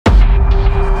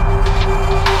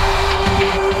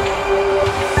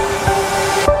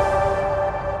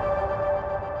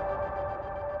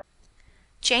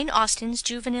Austen's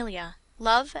Juvenilia,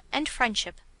 Love and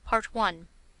Friendship, Part 1,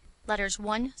 Letters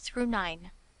 1 through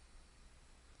 9.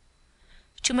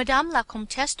 To Madame la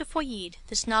Comtesse de Feuillide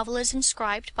this novel is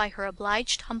inscribed by her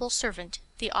obliged humble servant,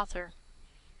 the author.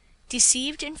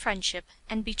 Deceived in friendship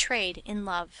and betrayed in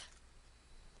love.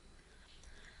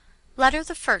 Letter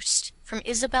the First, from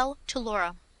Isabel to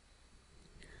Laura.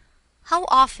 How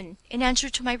often, in answer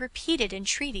to my repeated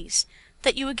entreaties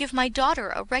that you would give my daughter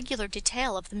a regular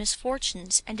detail of the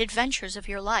misfortunes and adventures of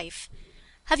your life,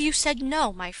 have you said,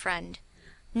 "No, my friend,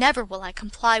 never will I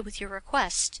comply with your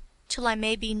request, till I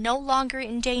may be no longer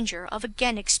in danger of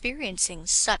again experiencing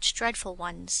such dreadful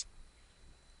ones."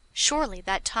 Surely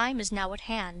that time is now at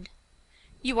hand.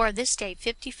 You are this day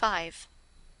 55.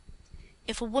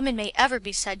 If a woman may ever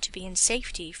be said to be in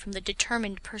safety from the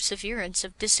determined perseverance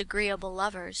of disagreeable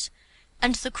lovers,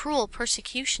 and the cruel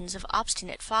persecutions of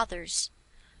obstinate fathers,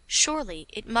 surely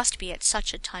it must be at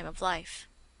such a time of life.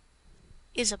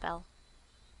 Isabel.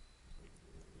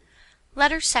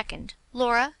 Letter Second,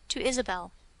 Laura to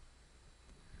Isabel.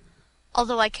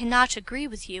 Although I cannot agree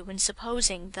with you in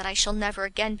supposing that I shall never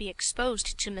again be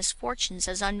exposed to misfortunes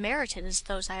as unmerited as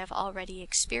those I have already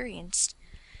experienced,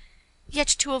 yet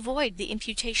to avoid the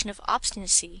imputation of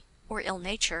obstinacy or ill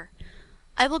nature,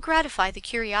 I will gratify the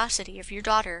curiosity of your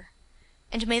daughter,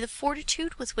 and may the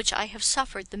fortitude with which I have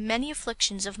suffered the many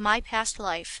afflictions of my past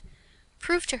life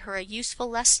prove to her a useful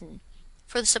lesson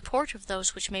for the support of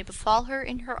those which may befall her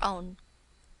in her own.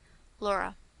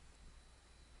 Laura.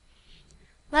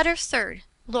 Letter Third,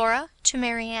 Laura to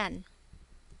Marianne.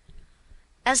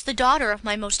 As the daughter of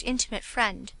my most intimate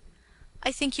friend,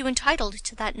 I think you entitled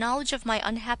to that knowledge of my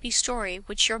unhappy story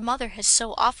which your mother has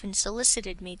so often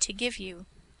solicited me to give you.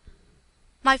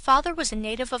 My father was a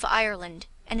native of Ireland,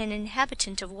 and an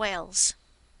inhabitant of Wales.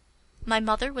 My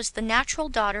mother was the natural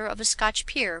daughter of a Scotch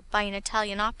peer by an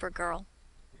Italian opera girl.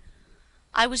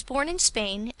 I was born in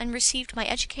Spain, and received my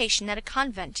education at a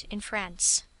convent in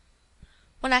France.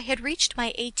 When I had reached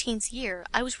my 18th year,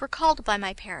 I was recalled by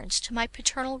my parents to my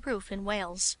paternal roof in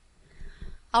Wales.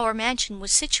 Our mansion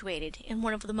was situated in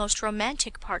one of the most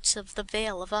romantic parts of the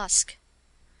Vale of Usk.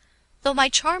 Though my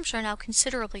charms are now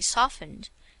considerably softened,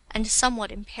 and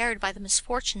somewhat impaired by the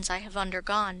misfortunes I have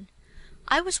undergone,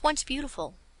 I was once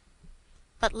beautiful.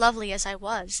 But lovely as I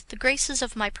was, the graces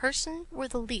of my person were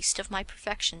the least of my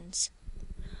perfections.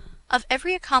 Of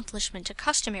every accomplishment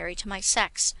customary to my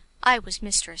sex, I was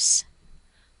mistress.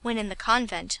 When in the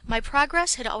convent, my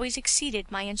progress had always exceeded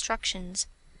my instructions.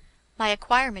 My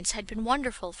acquirements had been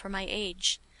wonderful for my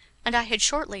age, and I had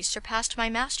shortly surpassed my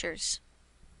masters.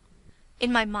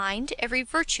 In my mind, every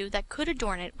virtue that could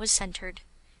adorn it was centred.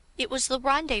 It was the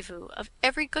rendezvous of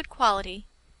every good quality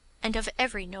and of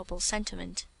every noble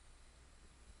sentiment.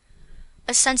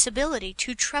 A sensibility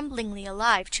too tremblingly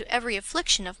alive to every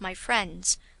affliction of my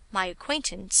friends, my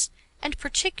acquaintance, and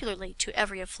particularly to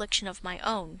every affliction of my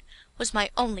own, was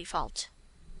my only fault,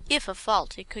 if a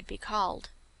fault it could be called.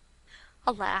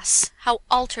 Alas, how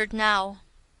altered now!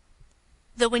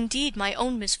 Though indeed my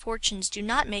own misfortunes do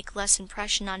not make less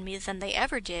impression on me than they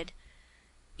ever did,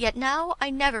 yet now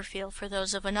I never feel for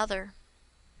those of another.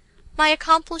 My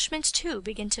accomplishments, too,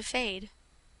 begin to fade.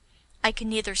 I can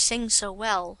neither sing so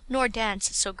well, nor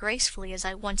dance so gracefully as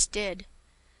I once did,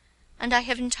 and I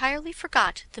have entirely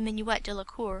forgot the minuet de la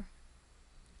cour.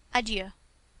 Adieu,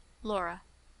 Laura.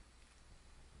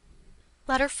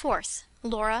 Letter Fourth,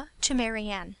 Laura to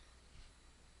Marianne.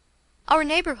 Our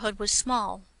neighbourhood was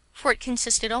small, for it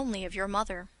consisted only of your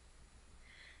mother.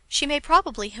 She may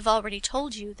probably have already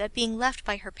told you that being left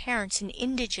by her parents in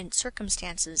indigent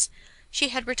circumstances, she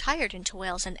had retired into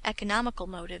Wales on economical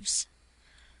motives.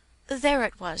 There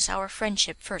it was our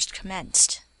friendship first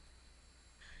commenced.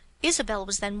 Isabel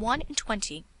was then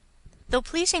 21. Though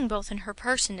pleasing both in her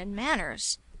person and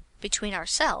manners, between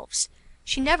ourselves,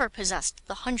 she never possessed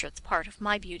the 100th part of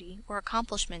my beauty or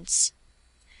accomplishments.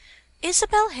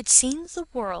 Isabel had seen the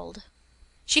world.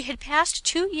 She had passed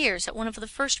 2 years at one of the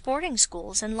first boarding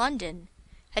schools in London,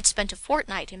 had spent a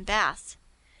fortnight in Bath,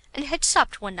 and had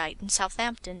supped one night in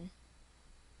Southampton.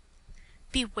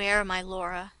 "Beware, my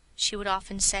Laura," she would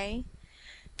often say,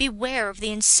 "beware of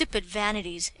the insipid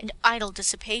vanities and idle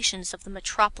dissipations of the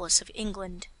metropolis of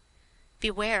England.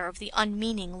 Beware of the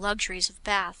unmeaning luxuries of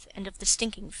Bath and of the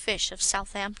stinking fish of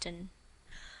Southampton."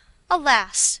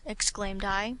 "Alas!" exclaimed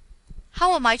I,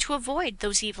 "how am I to avoid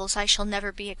those evils I shall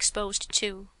never be exposed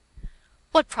to?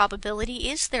 What probability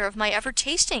is there of my ever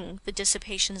tasting the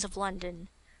dissipations of London,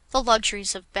 the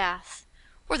luxuries of Bath,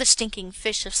 or the stinking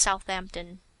fish of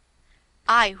Southampton?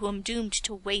 I, who am doomed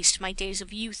to waste my days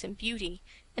of youth and beauty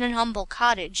in an humble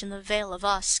cottage in the Vale of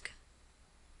Usk.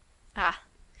 Ah,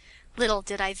 Little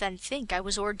did I then think I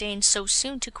was ordained so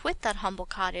soon to quit that humble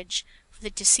cottage for the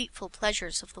deceitful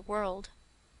pleasures of the world.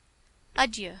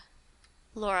 Adieu,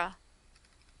 Laura.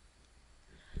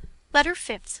 Letter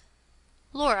 5th.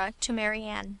 Laura to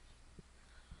Marianne.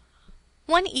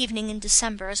 One evening in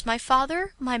December, as my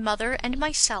father, my mother, and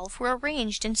myself were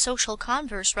arranged in social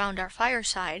converse round our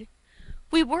fireside,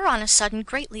 we were on a sudden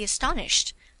greatly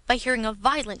astonished by hearing a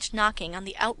violent knocking on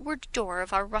the outward door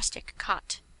of our rustic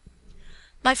cot.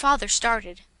 My father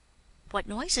started. "What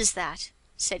noise is that?"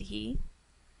 said he.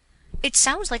 "It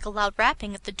sounds like a loud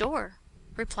rapping at the door,"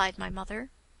 replied my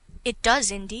mother. "It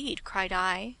does indeed," cried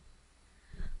I.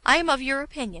 "I am of your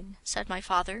opinion," said my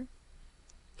father.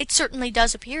 "It certainly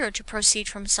does appear to proceed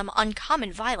from some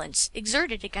uncommon violence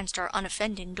exerted against our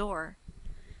unoffending door."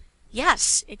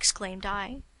 "Yes," exclaimed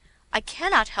I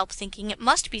cannot help thinking it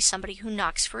must be somebody who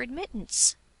knocks for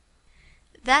admittance."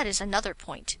 "That is another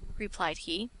point," replied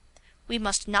he. "We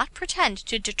must not pretend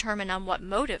to determine on what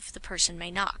motive the person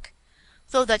may knock,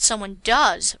 though that someone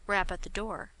does rap at the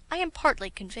door, I am partly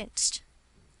convinced."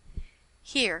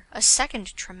 Here a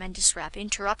second tremendous rap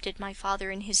interrupted my father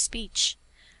in his speech,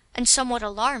 and somewhat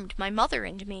alarmed my mother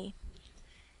and me.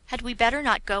 "Had we better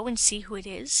not go and see who it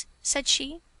is?" said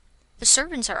she. "The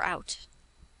servants are out."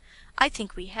 "I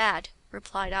think we had,"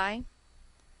 replied I.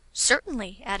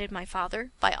 "Certainly," added my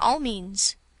father, "by all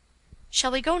means."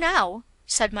 "Shall we go now?"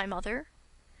 said my mother.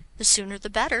 "The sooner the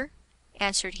better,"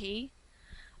 answered he.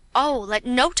 "Oh, let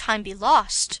no time be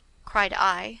lost!" cried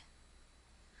I.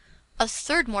 A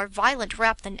third more violent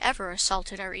rap than ever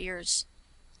assaulted our ears.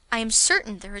 "I am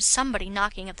certain there is somebody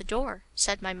knocking at the door,"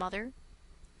 said my mother.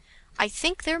 "I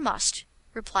think there must,"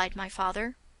 replied my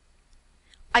father.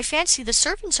 "I fancy the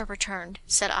servants are returned,"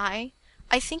 said I.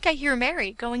 "I think I hear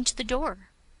Mary going to the door."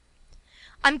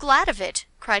 "I'm glad of it,"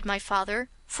 cried my father,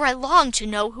 "for I long to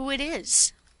know who it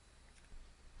is."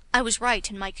 I was right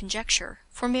in my conjecture,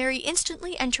 for Mary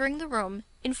instantly entering the room,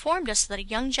 informed us that a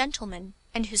young gentleman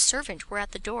and his servant were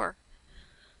at the door,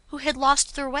 who had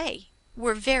lost their way,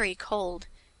 were very cold,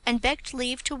 and begged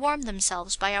leave to warm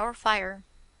themselves by our fire.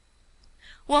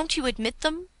 "Won't you admit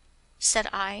them?" said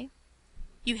I.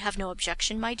 "You have no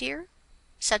objection, my dear?"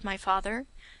 said my father.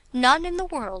 "None in the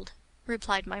world,"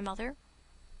 replied my mother.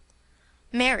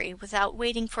 Mary, without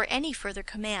waiting for any further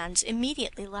commands,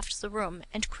 immediately left the room,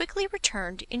 and quickly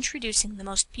returned, introducing the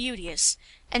most beauteous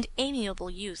and amiable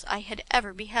youth I had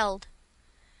ever beheld.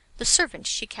 The servant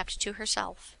she kept to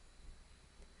herself.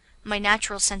 My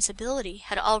natural sensibility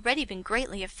had already been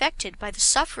greatly affected by the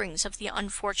sufferings of the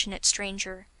unfortunate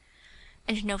stranger,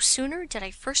 and no sooner did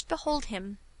I first behold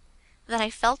him than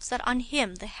I felt that on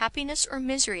him the happiness or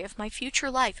misery of my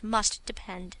future life must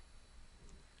depend.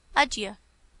 Adieu,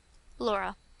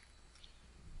 Laura.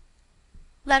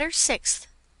 Letter 6th.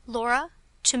 Laura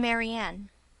to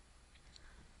Marianne.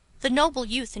 The noble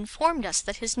youth informed us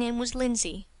that his name was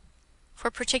Lindsay. For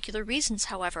particular reasons,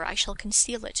 however, I shall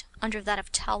conceal it under that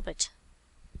of Talbot.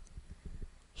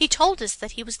 He told us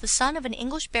that he was the son of an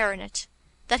English baronet,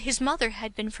 that his mother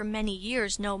had been for many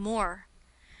years no more,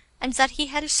 and that he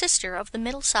had a sister of the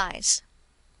middle size.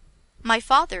 "My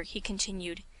father," he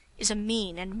continued, "is a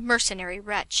mean and mercenary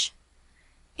wretch.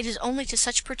 It is only to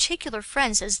such particular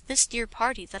friends as this dear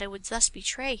party that I would thus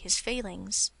betray his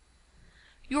failings.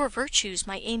 Your virtues,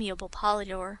 my amiable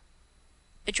Polydore,"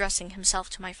 addressing himself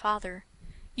to my father,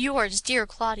 "yours, dear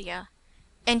Claudia,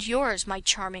 and yours, my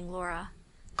charming Laura,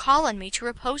 call on me to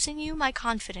repose in you my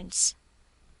confidence."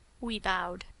 We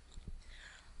bowed.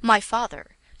 My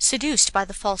father, seduced by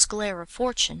the false glare of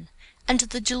fortune, and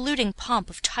the deluding pomp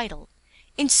of title,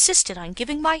 insisted on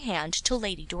giving my hand to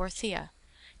Lady Dorothea.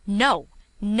 "No,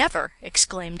 never!"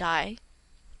 exclaimed I.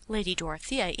 "Lady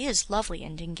Dorothea is lovely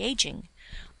and engaging.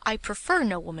 I prefer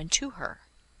no woman to her.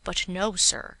 But know,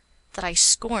 sir, that I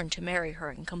scorn to marry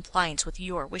her in compliance with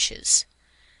your wishes.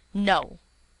 No,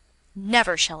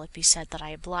 never shall it be said that I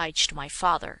obliged my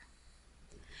father."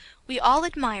 We all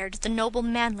admired the noble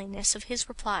manliness of his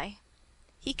reply.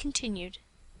 He continued.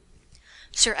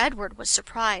 Sir Edward was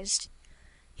surprised.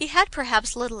 He had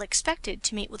perhaps little expected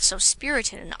to meet with so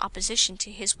spirited an opposition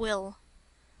to his will.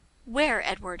 "Where,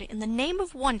 Edward, in the name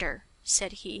of wonder,"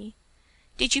 said he,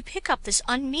 "did you pick up this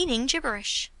unmeaning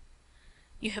gibberish?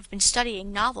 You have been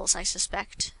studying novels, I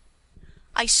suspect."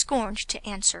 I scorned to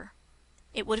answer.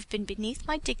 It would have been beneath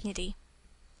my dignity.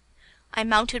 I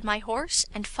mounted my horse,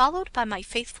 and followed by my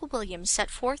faithful William, set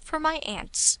forth for my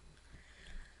aunt's.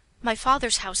 My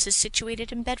father's house is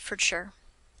situated in Bedfordshire,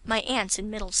 my aunt's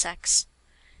in Middlesex,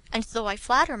 and though I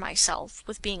flatter myself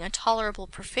with being a tolerable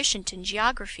proficient in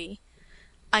geography,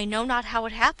 I know not how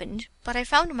it happened, but I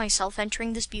found myself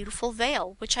entering this beautiful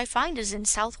vale, which I find is in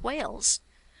South Wales,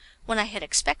 when I had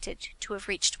expected to have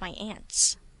reached my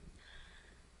aunt's.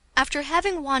 After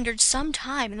having wandered some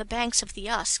time in the banks of the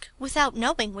Usk, without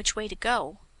knowing which way to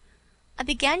go, I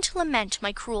began to lament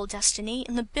my cruel destiny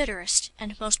in the bitterest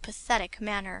and most pathetic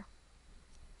manner.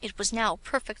 It was now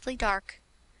perfectly dark.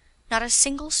 Not a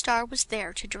single star was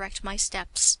there to direct my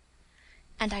steps,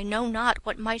 and I know not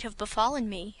what might have befallen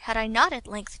me had I not at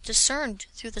length discerned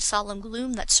through the solemn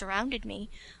gloom that surrounded me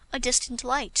a distant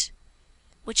light,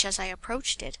 which, as I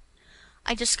approached it,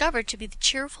 I discovered to be the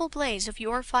cheerful blaze of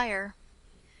your fire.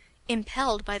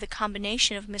 Impelled by the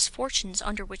combination of misfortunes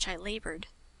under which I laboured,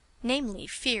 namely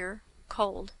fear,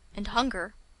 cold, and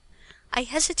hunger, I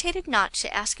hesitated not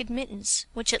to ask admittance,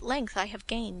 which at length I have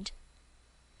gained.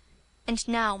 And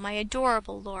now, my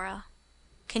adorable Laura,"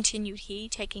 continued he,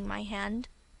 taking my hand,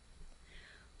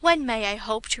 "when may I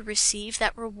hope to receive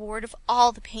that reward of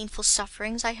all the painful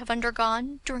sufferings I have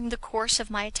undergone during the course of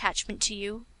my attachment to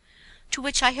you, to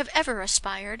which I have ever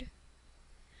aspired?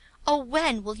 Oh,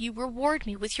 when will you reward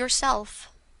me with yourself?"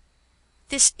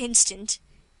 "This instant,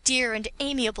 dear and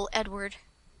amiable Edward,"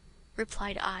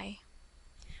 replied I.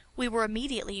 We were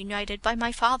immediately united by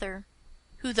my father,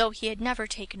 who, though he had never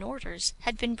taken orders,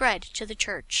 had been bred to the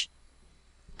church.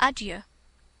 Adieu,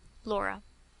 Laura.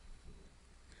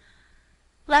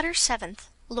 Letter 7th.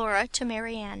 Laura to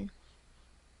Marianne.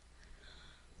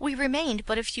 We remained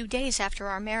but a few days after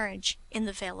our marriage in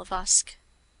the Vale of Usk.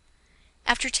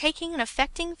 After taking an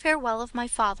affecting farewell of my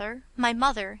father, my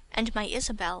mother, and my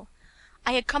Isabel,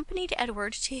 I accompanied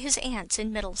Edward to his aunt's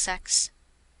in Middlesex.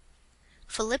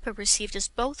 Philippa received us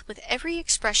both with every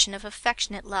expression of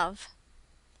affectionate love.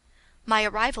 My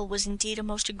arrival was indeed a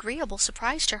most agreeable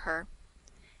surprise to her,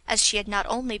 as she had not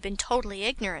only been totally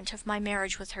ignorant of my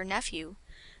marriage with her nephew,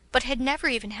 but had never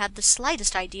even had the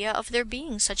slightest idea of there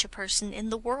being such a person in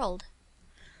the world.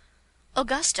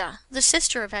 Augusta, the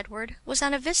sister of Edward, was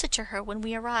on a visit to her when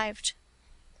we arrived.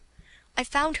 I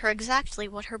found her exactly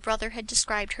what her brother had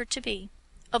described her to be,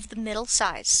 of the middle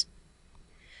size.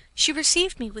 She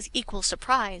received me with equal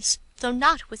surprise, though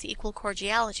not with equal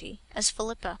cordiality, as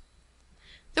Philippa.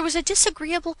 There was a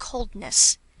disagreeable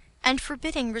coldness and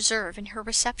forbidding reserve in her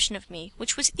reception of me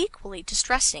which was equally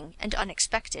distressing and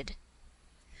unexpected.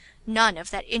 None of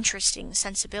that interesting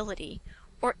sensibility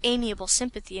or amiable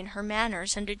sympathy in her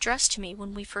manners and address to me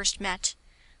when we first met,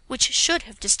 which should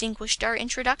have distinguished our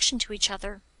introduction to each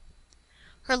other.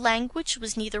 Her language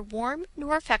was neither warm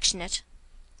nor affectionate.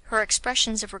 Her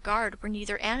expressions of regard were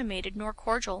neither animated nor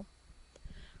cordial.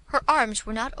 Her arms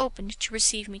were not opened to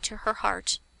receive me to her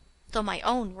heart, though my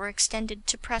own were extended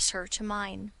to press her to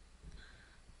mine.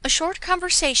 A short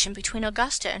conversation between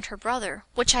Augusta and her brother,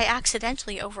 which I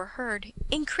accidentally overheard,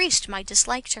 increased my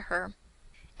dislike to her,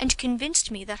 and convinced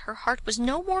me that her heart was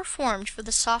no more formed for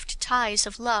the soft ties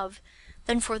of love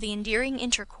than for the endearing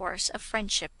intercourse of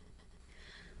friendship.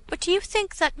 "But do you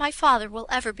think that my father will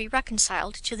ever be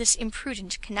reconciled to this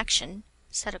imprudent connection?"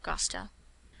 said Augusta.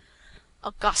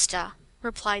 "Augusta,"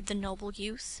 replied the noble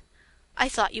youth, "I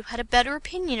thought you had a better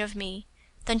opinion of me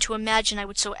than to imagine I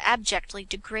would so abjectly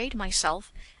degrade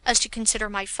myself as to consider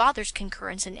my father's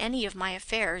concurrence in any of my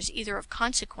affairs either of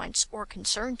consequence or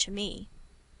concern to me.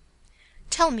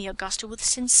 Tell me, Augusta, with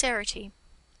sincerity,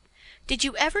 did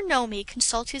you ever know me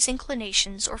consult his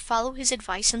inclinations or follow his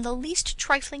advice in the least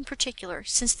trifling particular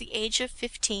since the age of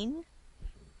 15?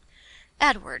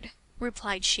 "Edward,"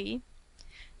 replied she,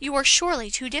 "you are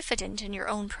surely too diffident in your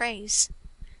own praise.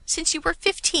 Since you were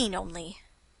 15 only!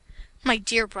 My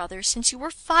dear brother, since you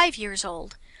were 5 years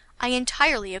old, I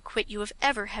entirely acquit you of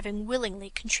ever having willingly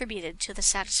contributed to the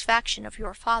satisfaction of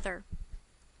your father.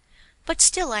 But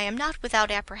still I am not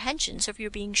without apprehensions of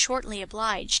your being shortly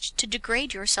obliged to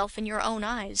degrade yourself in your own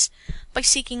eyes by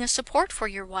seeking a support for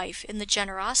your wife in the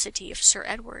generosity of Sir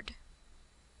Edward."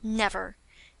 "Never,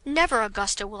 never,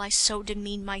 Augusta, will I so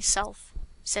demean myself,"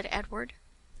 said Edward.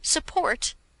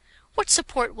 "Support! What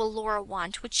support will Laura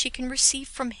want which she can receive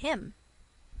from him?"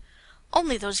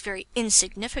 "Only those very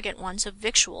insignificant ones of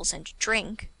victuals and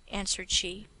drink," answered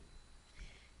she.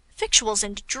 "Victuals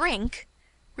and drink!"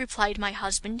 replied my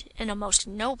husband in a most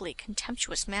nobly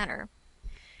contemptuous manner.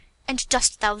 "And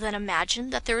dost thou then imagine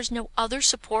that there is no other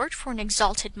support for an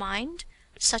exalted mind,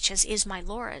 such as is my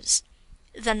Laura's,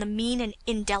 than the mean and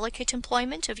indelicate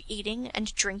employment of eating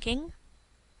and drinking?"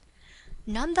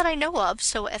 "None that I know of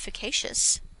so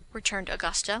efficacious," returned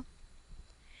Augusta.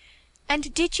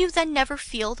 "And did you then never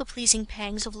feel the pleasing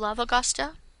pangs of love,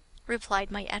 Augusta?"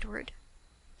 replied my Edward.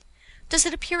 "Does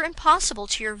it appear impossible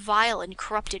to your vile and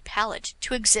corrupted palate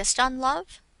to exist on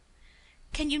love?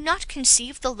 Can you not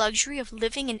conceive the luxury of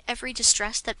living in every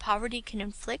distress that poverty can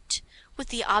inflict with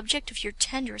the object of your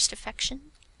tenderest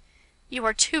affection? "You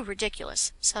are too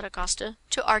ridiculous," said Augusta,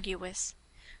 "to argue with.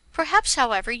 Perhaps,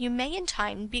 however, you may in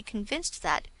time be convinced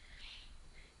that—"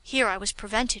 Here I was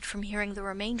prevented from hearing the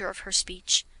remainder of her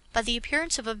speech by the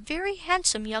appearance of a very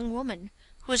handsome young woman,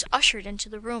 who was ushered into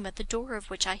the room at the door of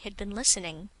which I had been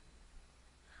listening.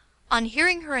 On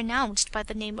hearing her announced by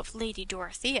the name of Lady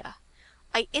Dorothea,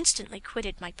 I instantly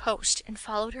quitted my post and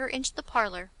followed her into the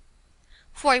parlour,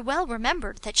 for I well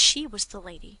remembered that she was the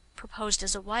lady proposed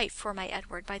as a wife for my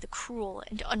Edward by the cruel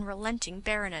and unrelenting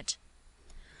baronet.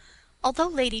 Although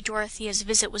Lady Dorothea's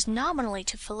visit was nominally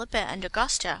to Philippa and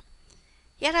Augusta,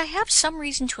 yet I have some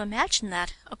reason to imagine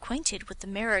that, acquainted with the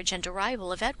marriage and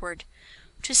arrival of Edward,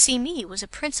 to see me was a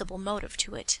principal motive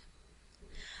to it.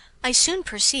 I soon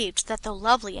perceived that though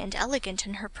lovely and elegant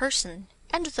in her person,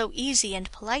 and though easy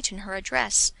and polite in her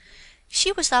address,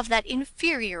 she was of that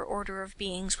inferior order of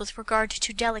beings with regard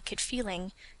to delicate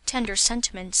feeling, tender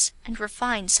sentiments, and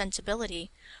refined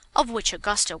sensibility, of which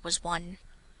Augusta was one.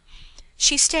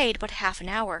 She stayed but half an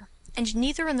hour, and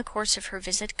neither in the course of her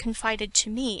visit confided to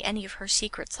me any of her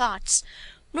secret thoughts,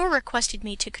 nor requested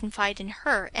me to confide in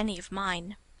her any of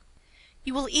mine.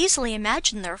 You will easily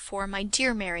imagine, therefore, my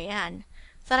dear Marianne,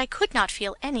 that I could not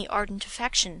feel any ardent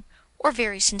affection, or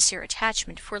very sincere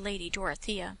attachment for Lady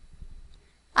Dorothea.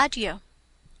 Adieu.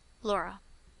 Laura.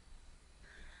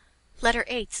 Letter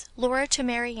 8th. Laura to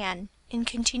Marianne, in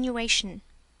continuation.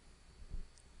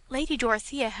 Lady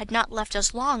Dorothea had not left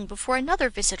us long before another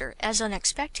visitor, as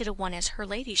unexpected a one as her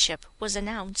ladyship, was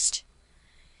announced.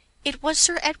 It was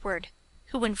Sir Edward,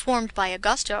 who, informed by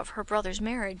Augusta of her brother's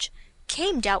marriage,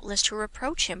 came doubtless to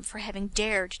reproach him for having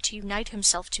dared to unite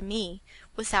himself to me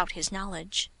without his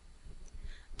knowledge.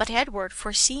 But Edward,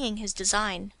 foreseeing his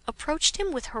design, approached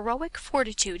him with heroic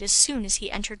fortitude as soon as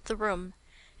he entered the room,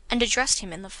 and addressed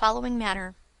him in the following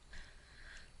manner: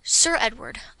 "Sir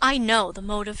Edward, I know the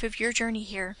motive of your journey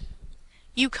here.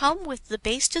 You come with the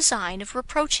base design of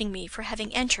reproaching me for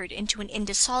having entered into an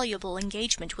indissoluble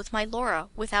engagement with my Laura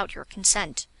without your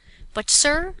consent. But,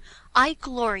 sir, I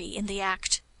glory in the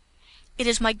act. It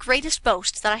is my greatest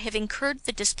boast that I have incurred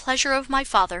the displeasure of my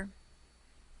father."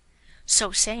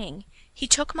 So saying, he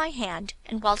took my hand,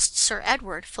 and whilst Sir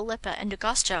Edward, Philippa, and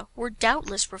Augusta were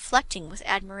doubtless reflecting with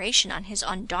admiration on his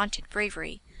undaunted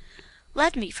bravery,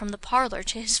 led me from the parlour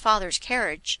to his father's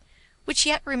carriage, which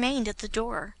yet remained at the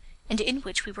door, and in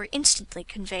which we were instantly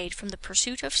conveyed from the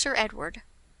pursuit of Sir Edward.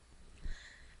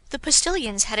 The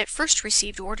postillions had at first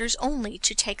received orders only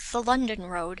to take the London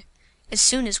road. As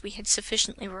soon as we had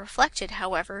sufficiently reflected,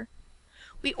 however,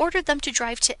 we ordered them to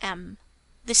drive to M.,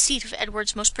 the seat of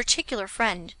Edward's most particular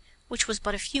friend, which was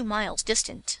but a few miles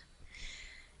distant.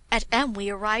 At M. we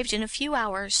arrived in a few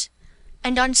hours,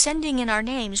 and on sending in our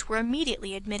names were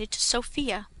immediately admitted to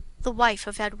Sophia, the wife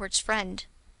of Edward's friend.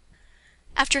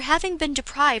 After having been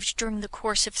deprived during the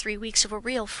course of 3 weeks of a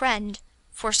real friend,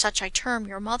 for such I term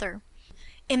your mother,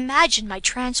 imagine my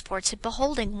transports at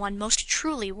beholding one most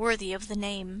truly worthy of the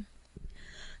name.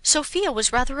 Sophia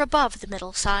was rather above the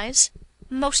middle size,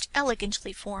 most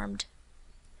elegantly formed.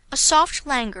 A soft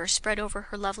languor spread over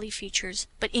her lovely features,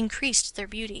 but increased their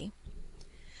beauty.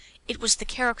 It was the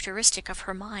characteristic of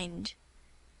her mind.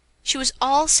 She was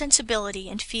all sensibility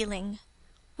and feeling.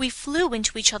 We flew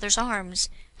into each other's arms,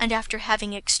 and after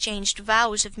having exchanged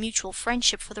vows of mutual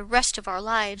friendship for the rest of our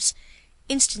lives,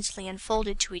 instantly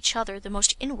unfolded to each other the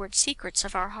most inward secrets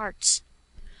of our hearts.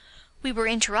 We were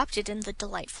interrupted in the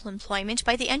delightful employment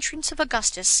by the entrance of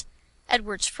Augustus,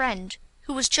 Edward's friend,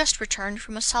 who was just returned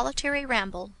from a solitary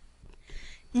ramble.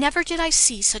 Never did I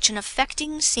see such an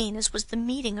affecting scene as was the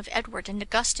meeting of Edward and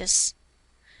Augustus.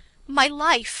 "My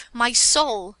life, my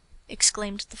soul!"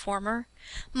 exclaimed the former.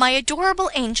 "My adorable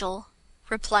angel!"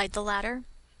 replied the latter,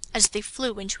 as they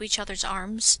flew into each other's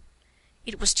arms.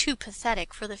 It was too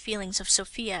pathetic for the feelings of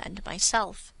Sophia and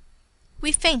myself.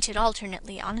 We fainted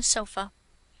alternately on a sofa.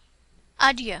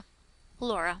 Adieu.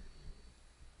 Laura.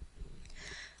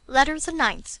 Letter the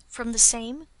 9th. From the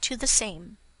same to the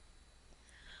same.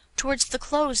 Towards the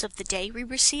close of the day we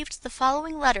received the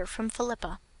following letter from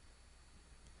Philippa.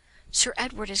 Sir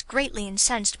Edward is greatly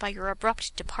incensed by your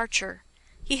abrupt departure.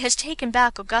 He has taken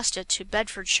back Augusta to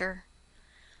Bedfordshire.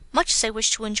 Much as I wish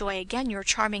to enjoy again your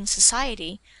charming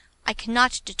society, I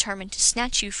cannot determine to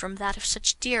snatch you from that of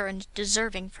such dear and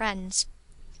deserving friends.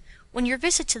 When your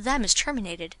visit to them is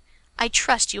terminated, I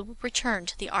trust you will return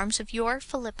to the arms of your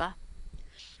Philippa.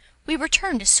 We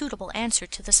returned a suitable answer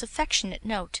to this affectionate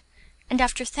note, and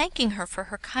after thanking her for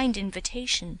her kind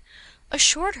invitation,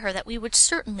 assured her that we would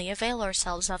certainly avail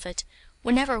ourselves of it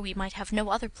whenever we might have no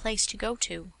other place to go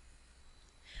to.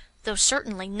 Though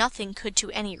certainly nothing could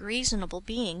to any reasonable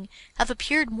being have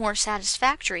appeared more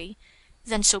satisfactory,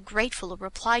 than so grateful a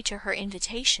reply to her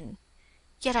invitation.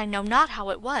 Yet I know not how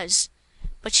it was,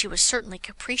 but she was certainly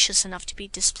capricious enough to be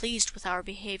displeased with our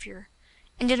behaviour,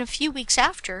 and in a few weeks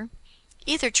after,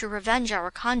 either to revenge our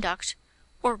conduct,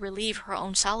 or relieve her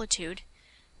own solitude,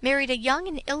 married a young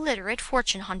and illiterate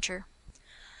fortune-hunter.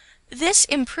 This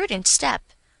imprudent step,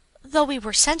 though we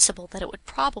were sensible that it would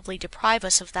probably deprive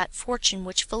us of that fortune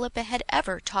which Philippa had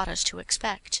ever taught us to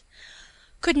expect,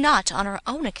 could not, on our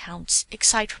own accounts,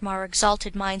 excite from our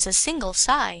exalted minds a single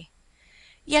sigh.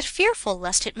 Yet fearful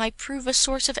lest it might prove a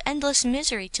source of endless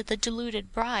misery to the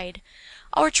deluded bride,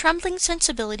 our trembling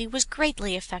sensibility was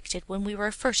greatly affected when we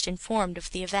were first informed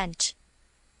of the event.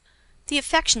 The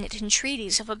affectionate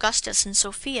entreaties of Augustus and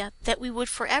Sophia that we would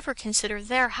for ever consider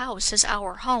their house as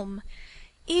our home,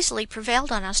 easily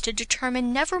prevailed on us to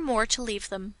determine never more to leave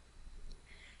them.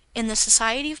 In the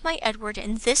society of my Edward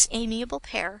and this amiable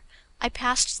pair, I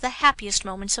passed the happiest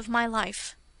moments of my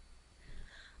life.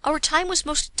 Our time was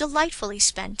most delightfully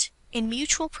spent in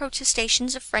mutual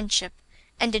protestations of friendship,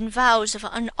 and in vows of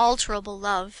unalterable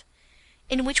love,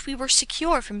 in which we were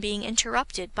secure from being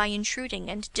interrupted by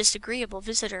intruding and disagreeable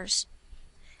visitors.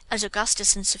 As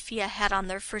Augustus and Sophia had on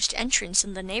their first entrance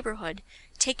in the neighbourhood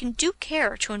taken due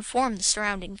care to inform the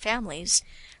surrounding families,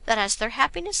 that as their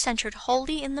happiness centred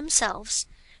wholly in themselves,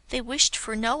 they wished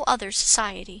for no other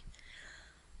society.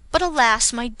 But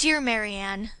alas, my dear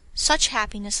Marianne, such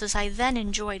happiness as I then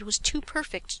enjoyed was too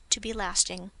perfect to be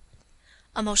lasting.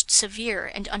 A most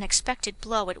severe and unexpected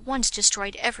blow at once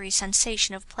destroyed every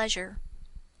sensation of pleasure.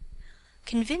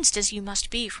 Convinced as you must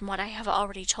be from what I have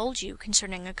already told you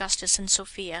concerning Augustus and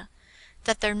Sophia,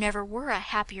 that there never were a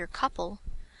happier couple,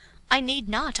 I need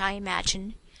not, I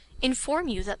imagine, inform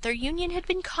you that their union had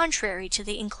been contrary to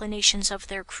the inclinations of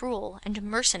their cruel and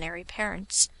mercenary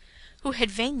parents, who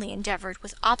had vainly endeavoured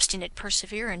with obstinate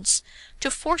perseverance to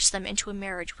force them into a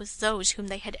marriage with those whom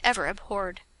they had ever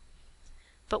abhorred.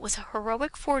 But with a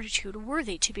heroic fortitude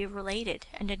worthy to be related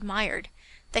and admired,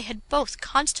 they had both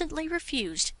constantly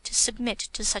refused to submit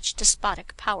to such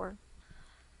despotic power.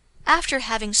 After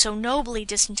having so nobly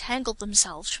disentangled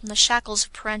themselves from the shackles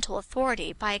of parental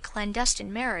authority by a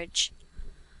clandestine marriage,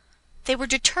 they were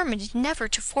determined never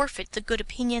to forfeit the good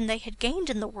opinion they had gained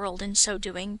in the world in so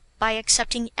doing, by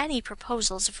accepting any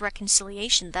proposals of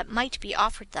reconciliation that might be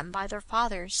offered them by their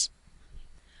fathers.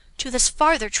 To this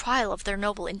farther trial of their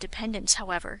noble independence,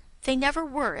 however, they never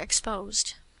were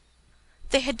exposed.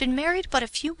 They had been married but a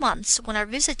few months when our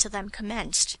visit to them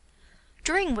commenced,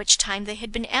 during which time they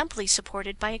had been amply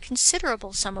supported by a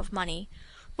considerable sum of money,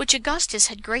 which Augustus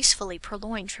had gracefully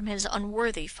purloined from his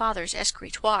unworthy father's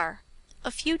escritoire, a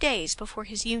few days before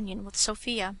his union with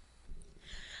Sophia.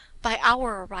 By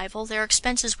our arrival their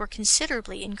expenses were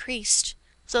considerably increased,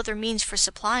 though their means for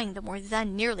supplying them were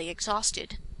then nearly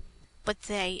exhausted. But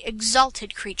they,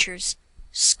 exalted creatures,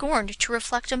 scorned to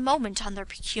reflect a moment on their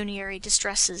pecuniary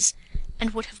distresses,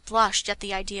 and would have blushed at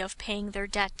the idea of paying their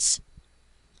debts.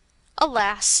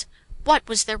 Alas! what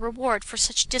was their reward for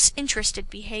such disinterested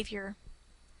behaviour?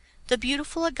 The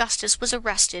beautiful Augustus was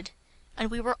arrested, and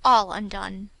we were all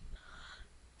undone.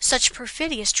 Such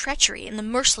perfidious treachery in the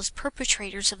merciless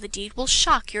perpetrators of the deed will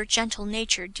shock your gentle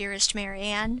nature, dearest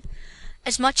Marianne,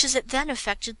 as much as it then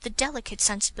affected the delicate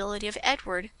sensibility of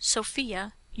Edward,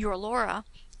 Sophia, your Laura,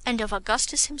 and of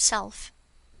Augustus himself.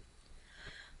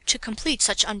 To complete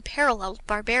such unparalleled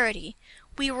barbarity,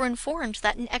 we were informed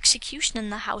that an execution in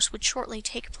the house would shortly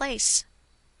take place.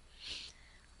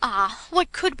 Ah,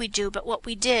 what could we do but what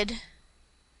we did?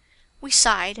 We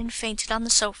sighed and fainted on the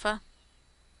sofa.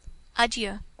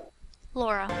 Adieu.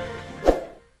 Laura.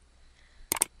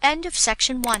 End of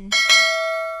Section 1.